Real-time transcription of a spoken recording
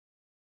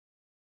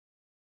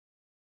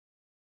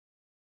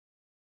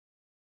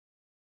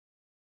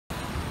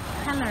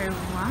Hello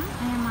everyone,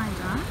 I am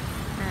Aydan.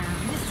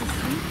 This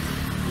street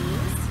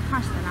is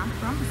Taşdelen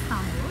from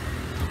Istanbul.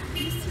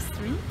 This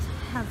street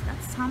has got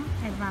some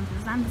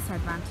advantages and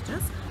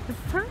disadvantages. The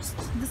first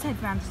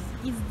disadvantage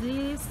is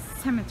the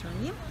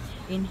cemetery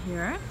in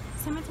here.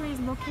 Cemetery is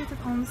located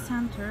on the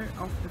center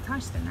of the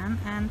Taşdelen,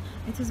 and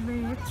it is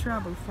very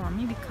trouble for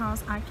me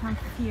because I can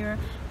hear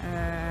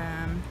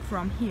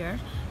from here,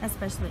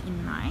 especially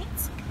in night.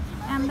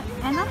 And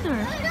another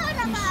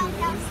issue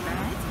is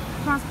that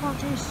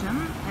transportation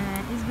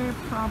is very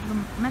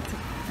problematic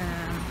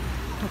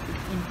topic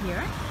in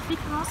here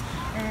because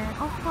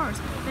of course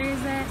there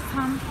is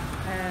some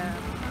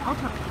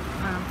auto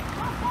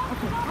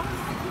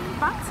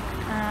but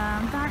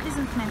there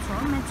isn't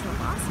metro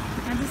bus,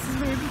 and this is a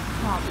very big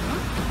problem.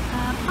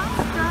 But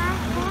there are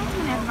quite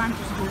many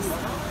advantages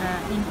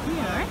in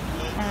here.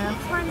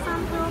 For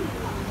example,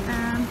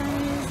 there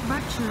is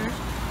butcher,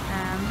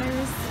 there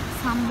is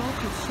some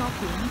local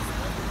shopping,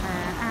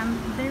 and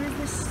there is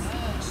a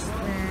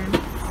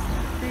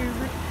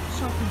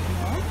shopping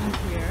mall in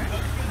here,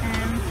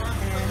 and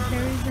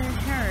there is a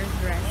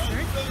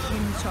hairdresser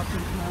in the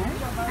shopping mall,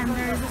 and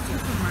there is a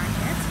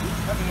supermarket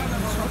in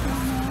the shopping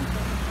mall.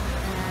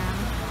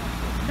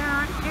 There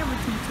are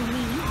everything to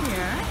live in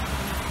here.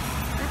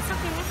 That's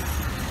okay.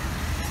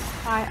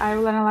 Hi, I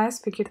will analyze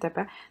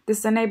Fikirtepe. This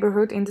is a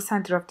neighborhood in the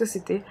center of the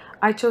city.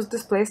 I chose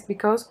this place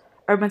because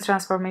urban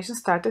transformation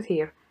started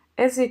here.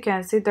 As you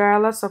can see, there are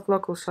lots of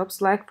local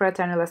shops like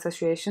Fraternal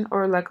Association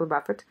or local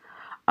Buffet.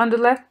 On the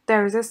left,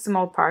 there is a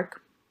small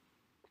park.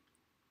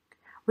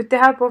 With the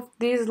help of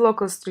these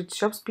local street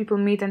shops, people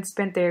meet and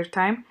spend their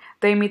time.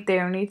 They meet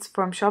their needs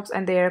from shops,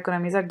 and their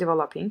economies are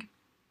developing.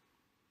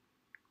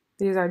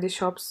 These are the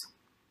shops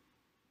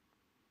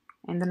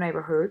in the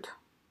neighborhood.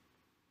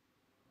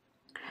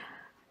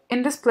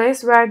 In this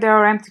place where there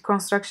are empty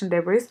construction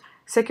debris,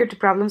 security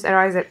problems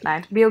arise at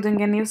night.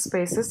 Building a new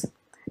spaces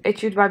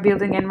achieved by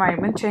building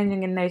environment,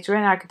 changing in nature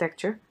and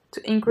architecture.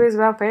 To increase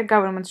welfare,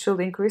 government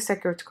should increase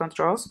security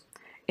controls.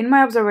 In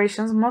my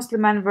observations, mostly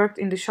men worked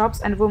in the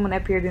shops and women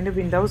appeared in the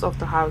windows of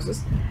the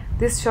houses.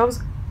 This shows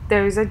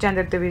there is a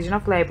gender division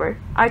of labor.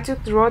 I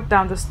took the road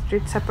down the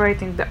street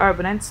separating the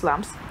urban and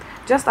slums.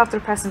 Just after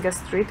passing a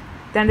street,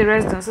 then the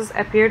residences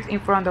appeared in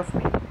front of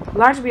me.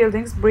 Large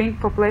buildings bring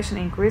population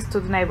increase to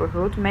the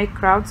neighborhood, make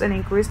crowds and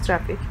increase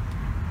traffic.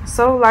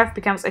 So life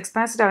becomes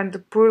expensive and the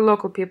poor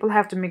local people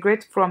have to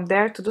migrate from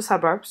there to the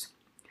suburbs.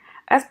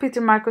 As Peter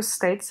Marcos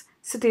states,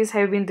 cities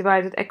have been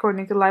divided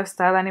according to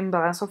lifestyle and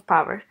imbalance of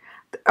power.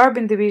 The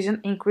urban division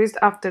increased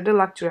after the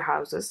luxury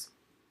houses.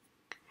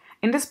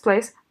 In this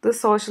place, the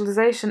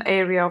socialization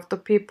area of the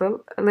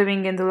people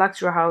living in the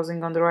luxury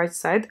housing on the right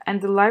side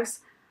and the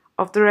lives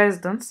of the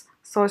residents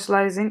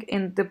socializing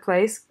in the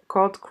place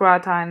called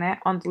Kıraathane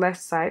on the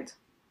left side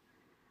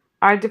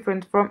are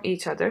different from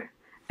each other,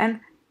 and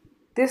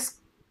this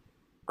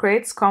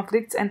creates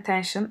conflicts and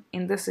tension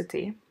in the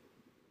city.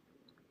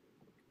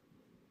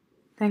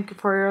 Thank you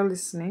for your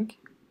listening.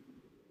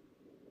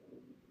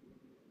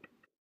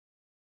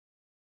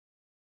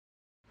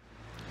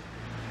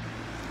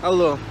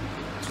 Hello,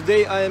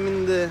 today I am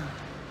in the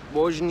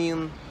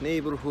Ozyegin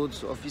neighborhood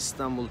of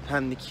Istanbul,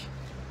 Pendik.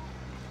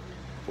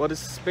 What is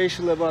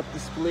special about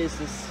this place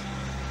is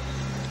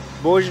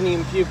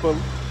Ozyegin people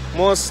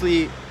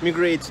mostly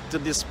migrated to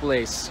this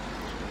place.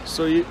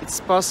 So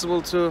it's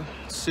possible to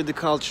see the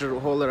culture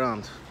all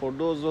around. For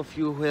those of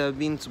you who have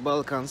been to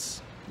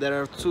Balkans, there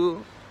are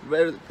two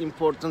very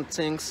important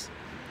things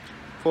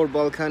for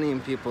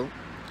Balkanian people,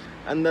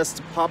 and that's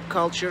the pop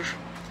culture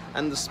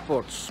and the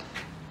sports.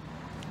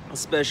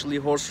 Especially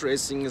horse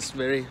racing is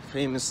very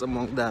famous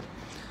among that,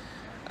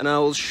 and I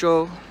will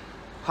show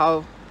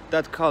how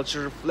that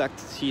culture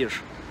reflected here.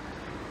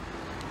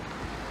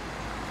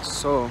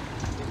 So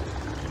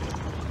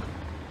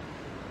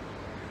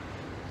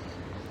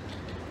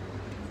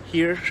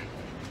here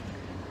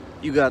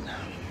you got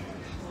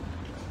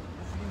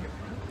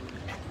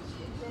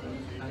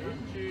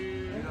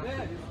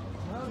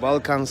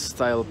Balkan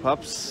style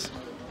pubs.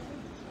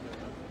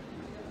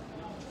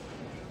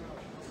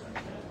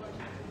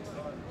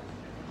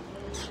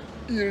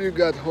 Here you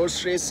got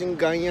horse racing,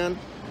 Ganyan,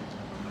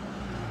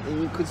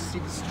 and you could see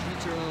the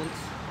street around.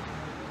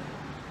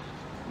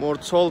 More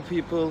tall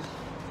people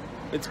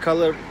with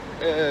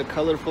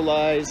colorful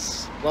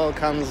eyes,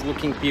 Balkans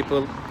looking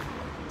people.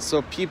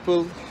 So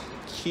people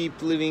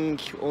keep living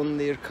on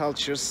their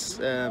cultures,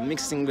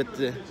 mixing with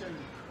the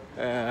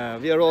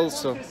we are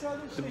also,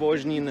 the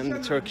Bosnian and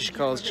the Turkish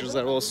cultures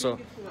are also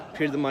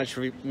pretty much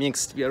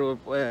mixed. We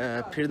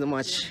are pretty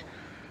much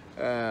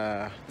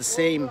the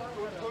same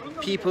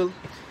people.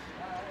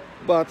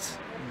 But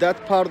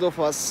that part of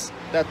us,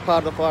 that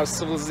part of our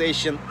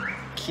civilization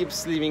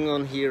keeps living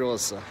on here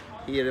also,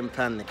 here in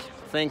Pendik.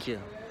 Thank you.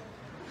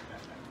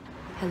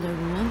 Hello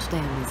everyone, today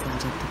I'm in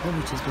Sancaktepe,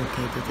 which is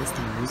located in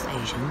Istanbul's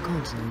Asian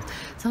continent.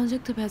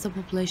 Sancaktepe has a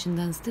population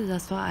density,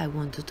 that's why I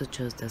wanted to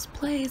choose this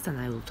place, and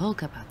I will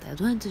talk about the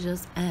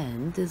advantages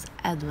and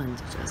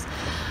disadvantages.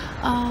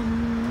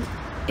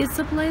 It's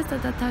a place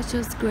that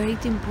attaches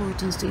great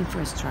importance to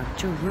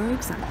infrastructure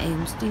works and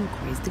aims to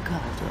increase the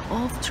quality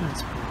of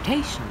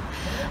transportation.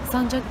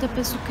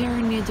 Sancaktepe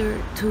Square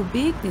neither too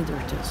big neither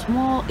too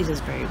small. It is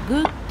very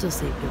good to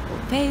see people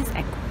face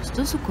across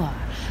the square.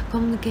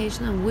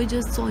 Communication and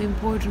widgets so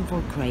important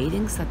for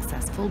creating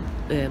successful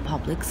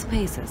public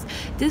spaces.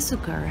 This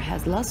square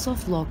has lots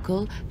of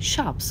local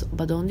shops,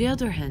 but on the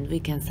other hand, we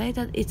can say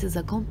that it is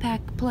a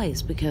compact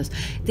place because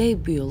they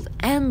build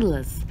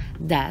endless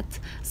that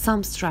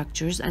some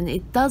structures and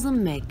it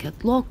doesn't make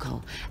it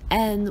local,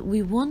 and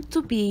we want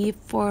to be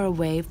far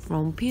away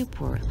from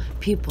people.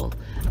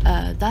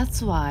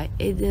 That's why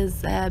it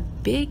is a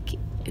big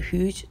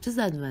huge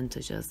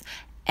disadvantages.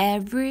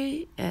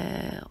 Every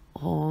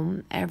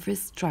home, every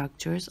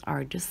structures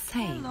are the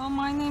same. Hello,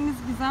 my name is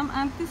Gizem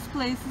and this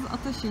place is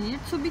Ataşehir.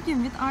 To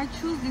begin with, I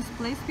choose this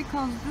place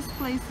because this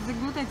place is a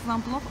good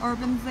example of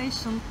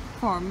urbanization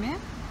for me.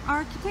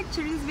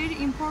 Architecture is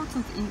very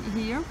important in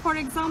here. For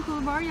example,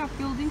 various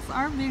buildings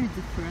are very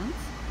different.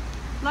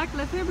 Like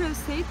Lefebvre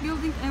said,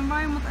 building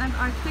environment and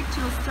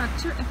architectural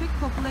structure affect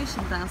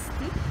population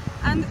density.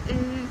 And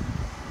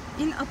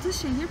in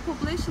Ataşehir,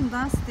 population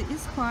density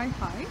is quite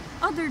high.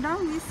 Other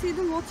than we see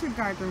the water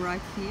garden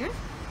right here.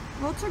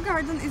 Water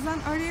garden is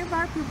an area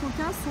where people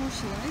can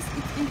socialize.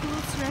 It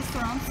includes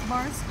restaurants,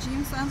 bars,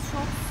 gyms and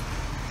shops.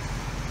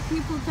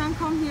 People can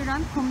come here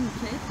and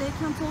communicate. They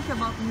can talk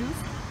about news.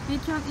 We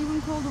can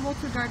even call the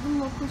water garden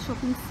local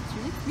shopping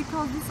street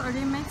because this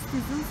area makes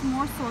citizens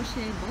more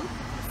sociable.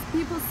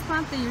 People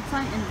spend their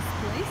time in this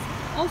place.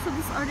 Also,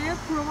 this area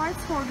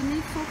provides for the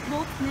needs of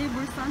both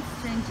neighbors and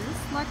strangers.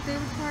 Like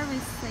David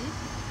Harvey said,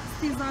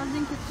 cities are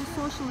linked to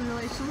social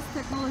relations,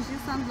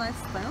 technologies and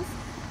lifestyles.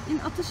 In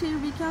Ataşehir,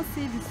 we can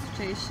see this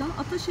situation.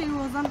 Ataşehir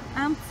was an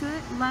empty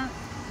land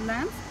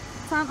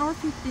 10 or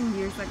 15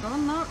 years ago.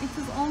 Now it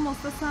is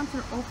almost the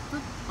center of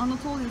the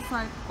Anatolian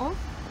side of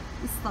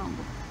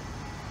Istanbul.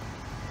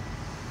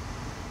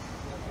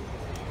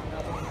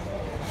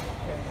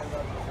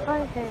 I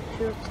have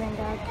chosen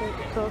to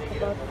talk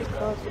about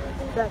because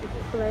that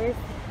place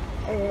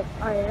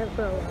I have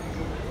grown.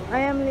 I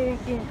am living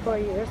in 4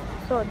 years,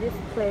 so this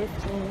place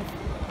means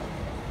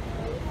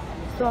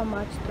so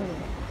much to me.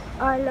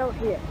 I love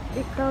here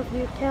because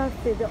you can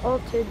see the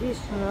old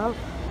traditional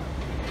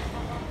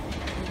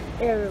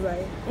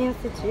everywhere, in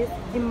cities,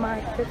 in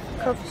markets,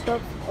 coffee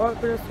shops or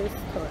grocery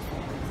stores.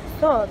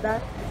 So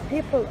that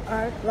people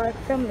are like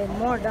family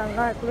more than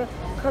likely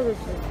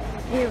colleges,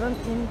 even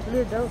in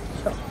little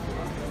shops.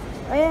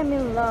 I am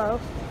in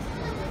love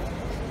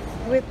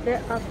with the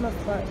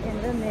atmosphere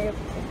in the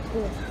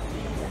neighborhood.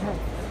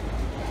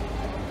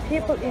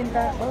 People in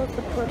there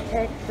also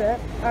protect the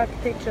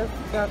architectural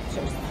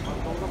structures.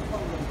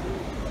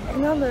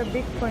 Another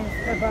big point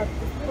about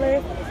this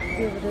place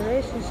is the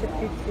relationship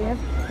between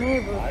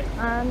neighbors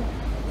and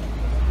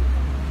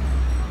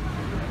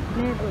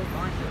neighbors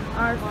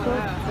are so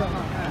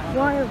strong.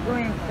 While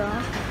going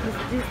down the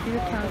street, you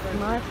can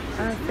smile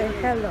and say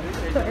hello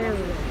to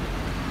everyone.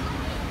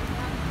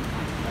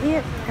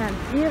 And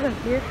even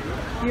if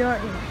you are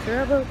in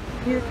trouble,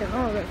 you can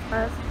always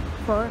ask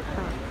for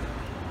help.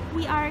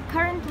 We are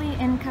currently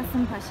in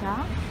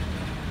Kasımpaşa,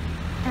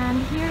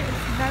 and here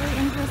it's very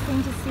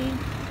interesting to see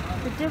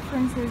the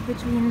differences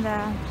between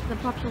the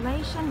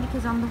population,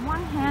 because on the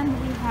one hand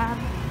we have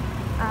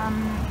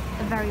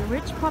a very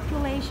rich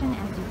population,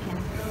 as you can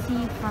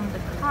see from the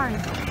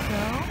cars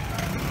also,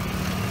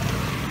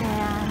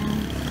 and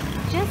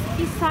just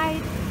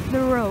beside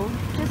the road,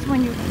 just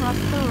when you cross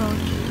the road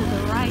to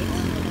the right,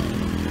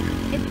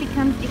 it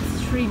becomes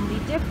extremely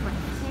different.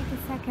 Take a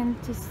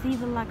second to see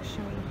the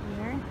luxury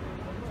here.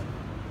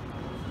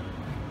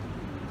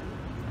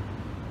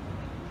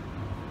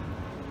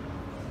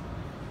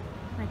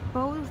 Like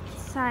both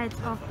sides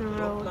of the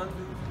road,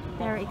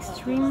 they're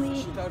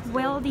extremely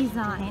well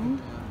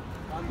designed.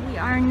 We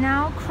are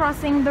now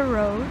crossing the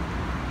road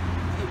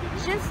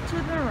just to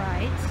the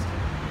right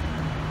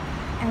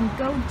and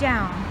go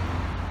down.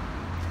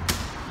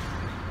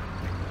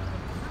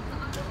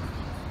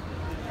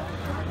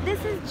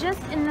 This is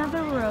just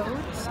another road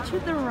to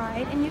the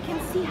right, and you can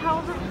see how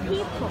the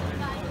people,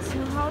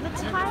 so how the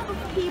type of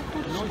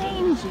people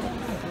changes.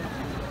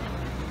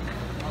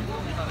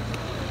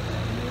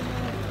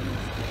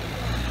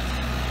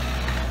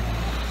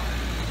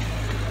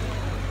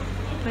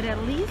 But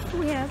at least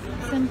we have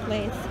some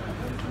place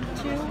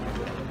to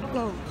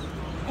go.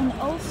 And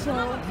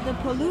also the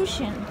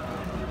pollution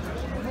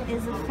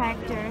is a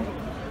factor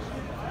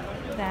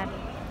that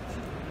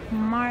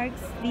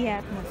marks the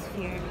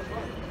atmosphere.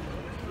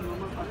 You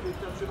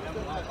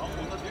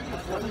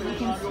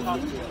can see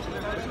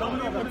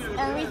it's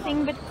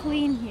everything but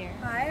clean here.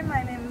 Hi,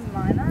 my name is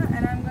Mana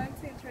and I'm going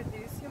to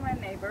introduce you my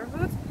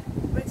neighborhood,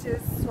 which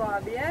is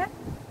Suabiye.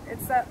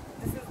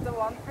 This is the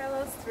one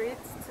parallel street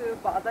to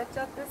Bağdat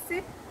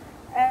Caddesi.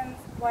 And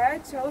why I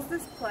chose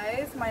this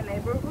place, my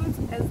neighborhood,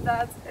 is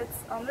that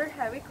it's under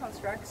heavy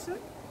construction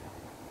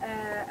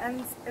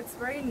and it's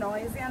very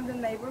noisy, and the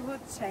neighborhood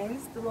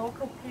changed. The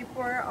local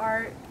people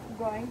are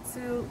going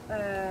to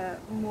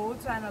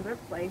move to another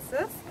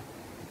places.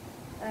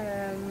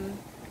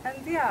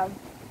 And yeah,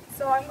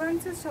 so I'm going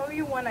to show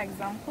you one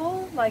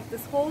example. Like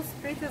this whole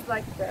street is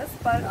like this,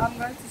 but I'm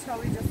going to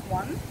show you just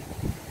one.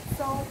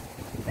 So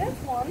this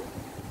one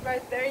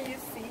right there you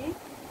see,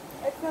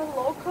 it's a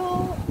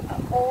local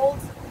old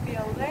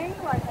building,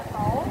 like a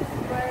house,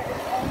 where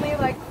it's only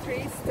like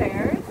 3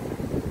 stairs.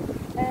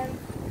 And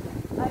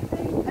I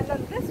think, and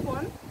then this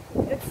one,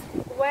 it's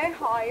way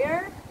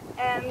higher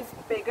and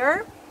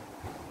bigger.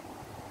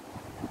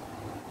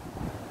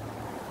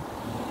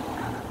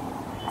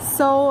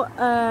 So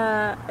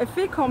if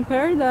we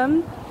compare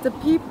them, the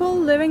people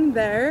living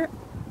there,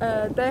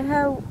 they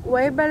have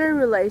way better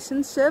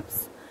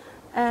relationships,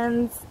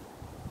 and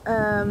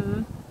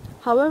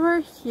however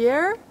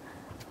here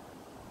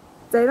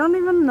they don't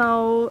even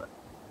know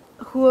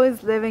who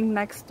is living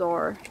next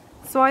door.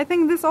 So I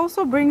think this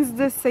also brings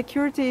this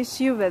security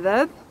issue with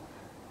it.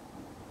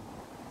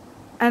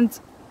 And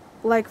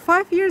like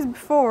 5 years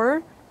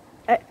before,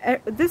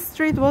 this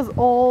street was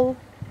all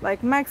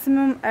like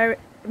maximum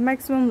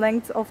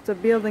length of the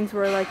buildings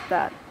were like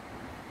that.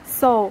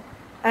 So,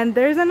 and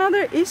there's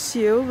another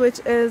issue, which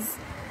is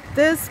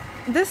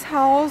this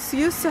house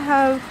used to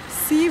have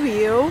sea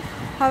view.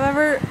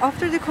 However,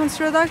 after the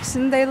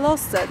construction, they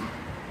lost it.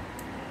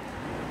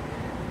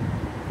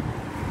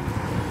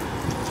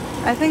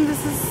 I think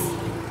this is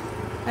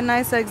a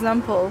nice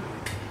example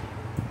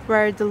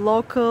where the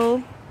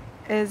local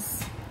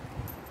is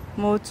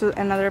moved to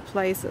another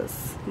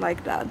places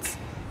like that.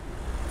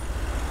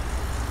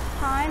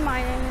 Hi,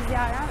 my name is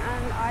Ceren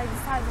and I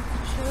decided to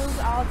choose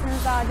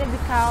Altınzade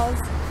because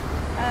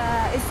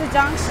it's a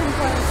junction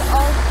point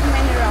of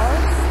many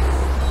roads.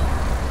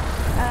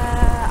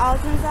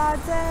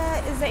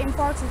 Altınzade is an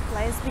important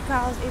place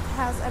because it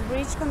has a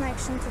bridge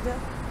connection to the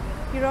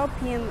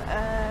European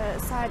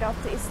side of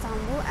the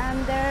Istanbul,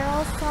 and there are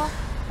also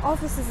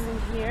offices in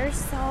here,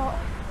 so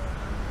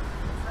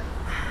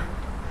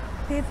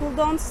people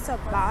don't stop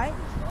by.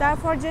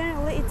 Therefore,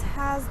 generally it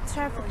has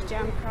traffic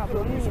jam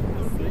problem, you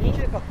can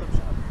see.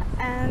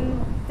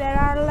 And there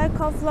are lack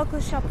of local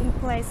shopping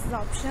places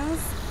options.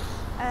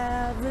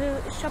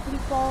 The shopping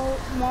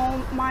mall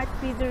might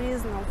be the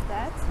reason of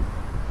that.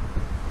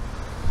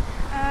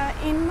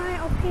 In my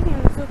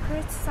opinion, to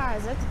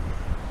criticize it,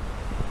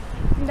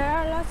 there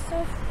are lots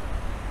of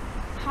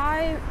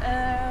high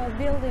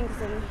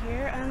buildings in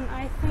here, and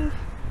I think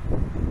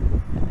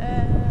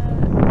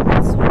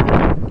that's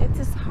why it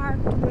is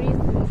hard to breathe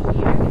in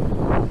here.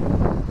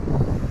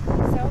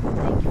 So,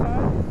 thank you for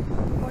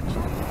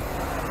watching.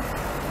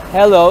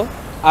 Hello,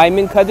 I'm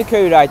in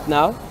Kadıköy right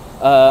now.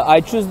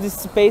 I choose this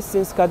space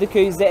since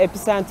Kadıköy is the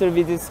epicenter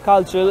with its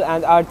cultural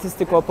and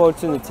artistic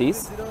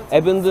opportunities,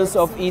 abundance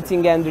of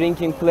eating and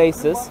drinking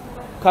places,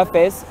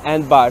 cafes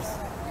and bars.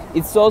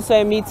 It's also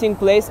a meeting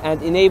place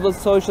and enables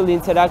social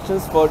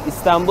interactions for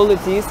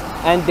Istanbulites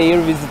and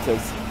their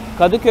visitors.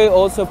 Kadıköy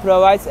also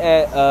provides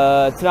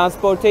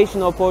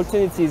transportation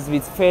opportunities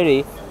with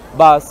ferry,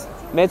 bus,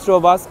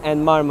 metrobus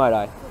and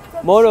Marmaray.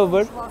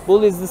 Moreover,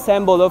 Bull is the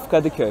symbol of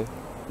Kadıköy.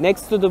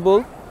 Next to the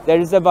Bull, there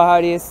is a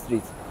Bahariye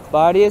Street.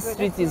 Bahariye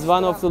Street is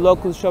one of the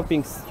local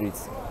shopping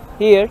streets.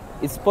 Here,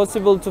 it's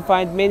possible to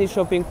find many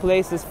shopping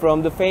places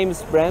from the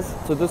famous brands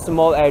to the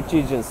small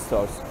artisan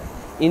stores.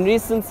 In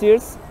recent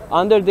years,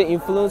 under the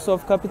influence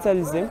of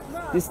capitalism,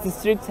 this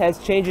district has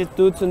changed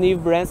due to new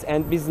brands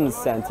and business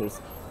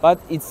centers, but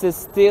it's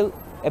still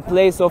a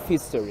place of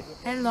history.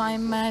 Hello,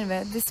 I'm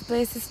Merve. This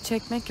place is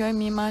Çekmeköy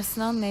Mimar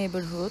Sinan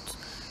neighborhood.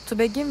 To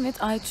begin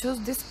with, I chose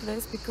this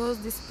place because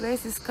this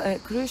place is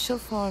crucial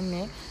for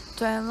me.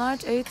 To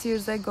enlarge, 8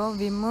 years ago,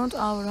 we moved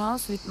our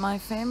house with my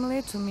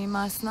family to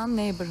Mimar Sinan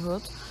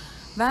neighborhood.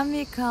 When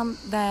we come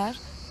there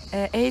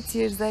 8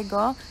 years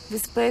ago,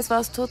 this place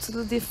was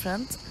totally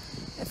different.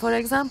 For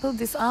example,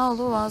 this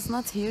avlu was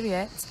not here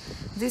yet.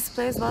 This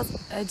place was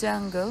a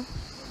jungle.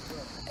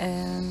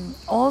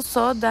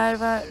 Also, there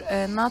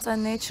were not a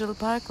natural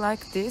park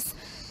like this.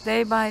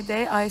 Day by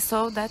day, I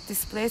saw that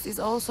this place is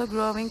also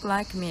growing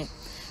like me.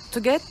 To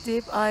get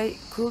deep, I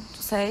could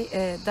say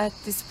that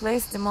this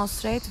place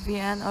demonstrates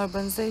an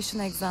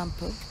urbanization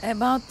example.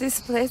 About this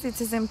place,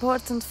 it is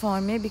important for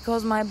me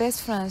because my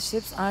best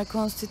friendships are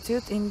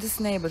constituted in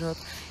this neighborhood.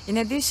 In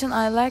addition,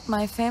 I like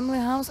my family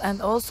house,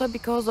 and also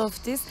because of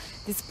this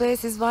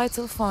place is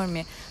vital for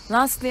me.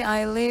 Lastly,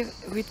 I live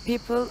with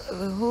people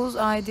whose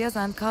ideas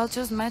and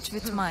cultures match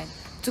with mine.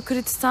 To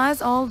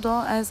criticize,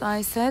 although, as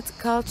I said,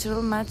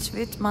 cultural match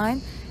with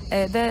mine,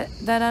 there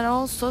are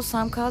also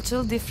some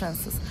cultural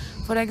differences.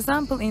 For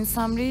example, in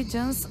some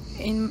regions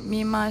in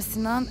Mimar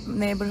Sinan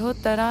neighborhood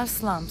there are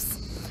slums.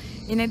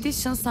 In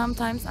addition,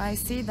 sometimes I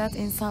see that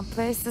in some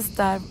places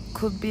there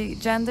could be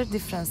gender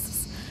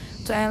differences.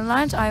 To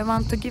enlarge, I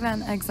want to give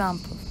an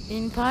example.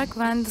 In park,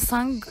 when the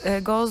sun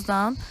goes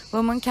down,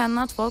 women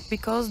cannot walk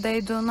because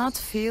they do not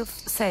feel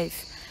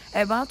safe.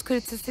 About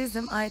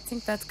criticism, I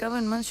think that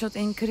government should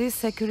increase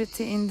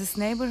security in this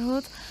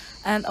neighborhood,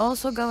 and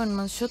also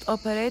government should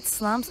operate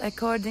slums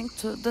according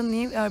to the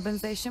new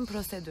urbanization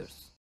procedures.